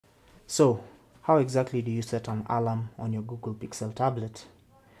So how exactly do you set an alarm on your Google Pixel tablet?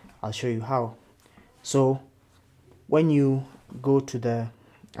 I'll show you how. So when you go to the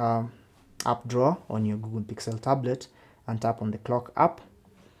app drawer on your Google Pixel tablet and tap on the clock app,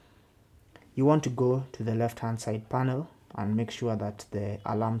 you want to go to the left hand side panel and make sure that the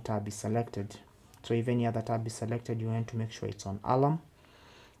alarm tab is selected. So if any other tab is selected, you want to make sure it's on alarm.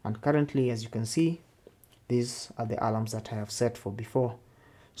 And currently, as you can see, these are the alarms that I have set for before.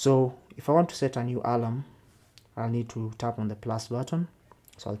 So if I want to set a new alarm, I'll need to tap on the plus button.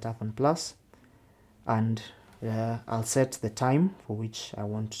 So I'll tap on plus, and I'll set the time for which I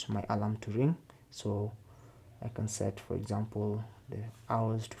want my alarm to ring. So I can set, for example, the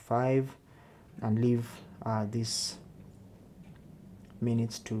hours to 5 and leave this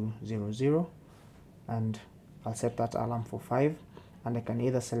minutes to 00, and I'll set that alarm for 5, and I can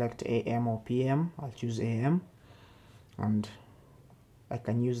either select AM or PM. I'll choose AM, and I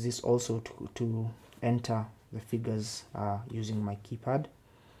can use this also to enter the figures using my keypad,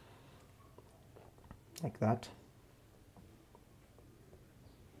 like that.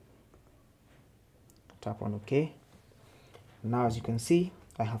 Tap on OK. Now as you can see,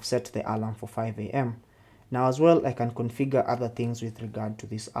 I have set the alarm for 5 AM. Now as well, I can configure other things with regard to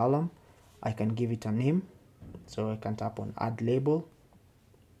this alarm. I can give it a name, so I can tap on add label,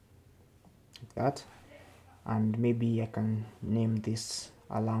 like that, and maybe I can name this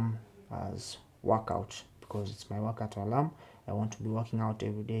alarm as workout because it's my workout alarm. I want to be working out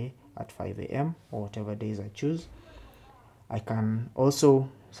every day at 5 AM or whatever days I choose. I can also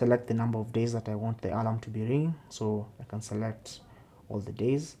select the number of days that I want the alarm to be ringing, so I can select all the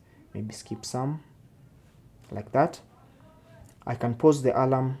days, maybe skip some, like that. I can pause the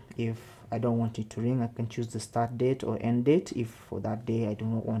alarm if I don't want it to ring. I can choose the start date or end date if for that day I do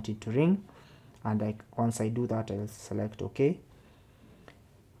not want it to ring, and once I do that, I'll select OK.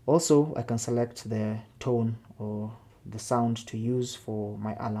 Also, I can select the tone or the sound to use for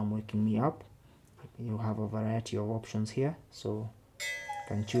my alarm waking me up. You have a variety of options here, so I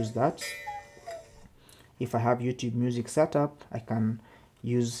can choose that. If I have YouTube Music set up, I can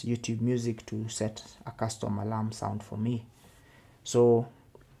use YouTube Music to set a custom alarm sound for me. So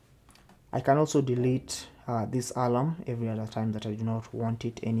I can also delete this alarm every other time that I do not want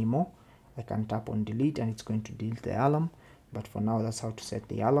it anymore. I can tap on delete and it's going to delete the alarm, but for now that's how to set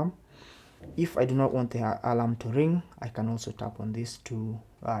the alarm. If I do not want the alarm to ring, I can also tap on this to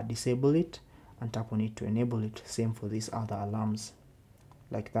disable it, and tap on it to enable it. Same for these other alarms,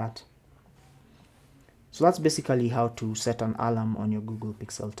 like that. So that's basically how to set an alarm on your Google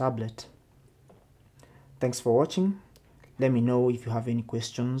Pixel tablet. Thanks for watching. Let me know if you have any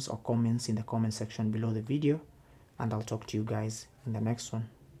questions or comments in the comment section below the video, and I'll talk to you guys in the next one.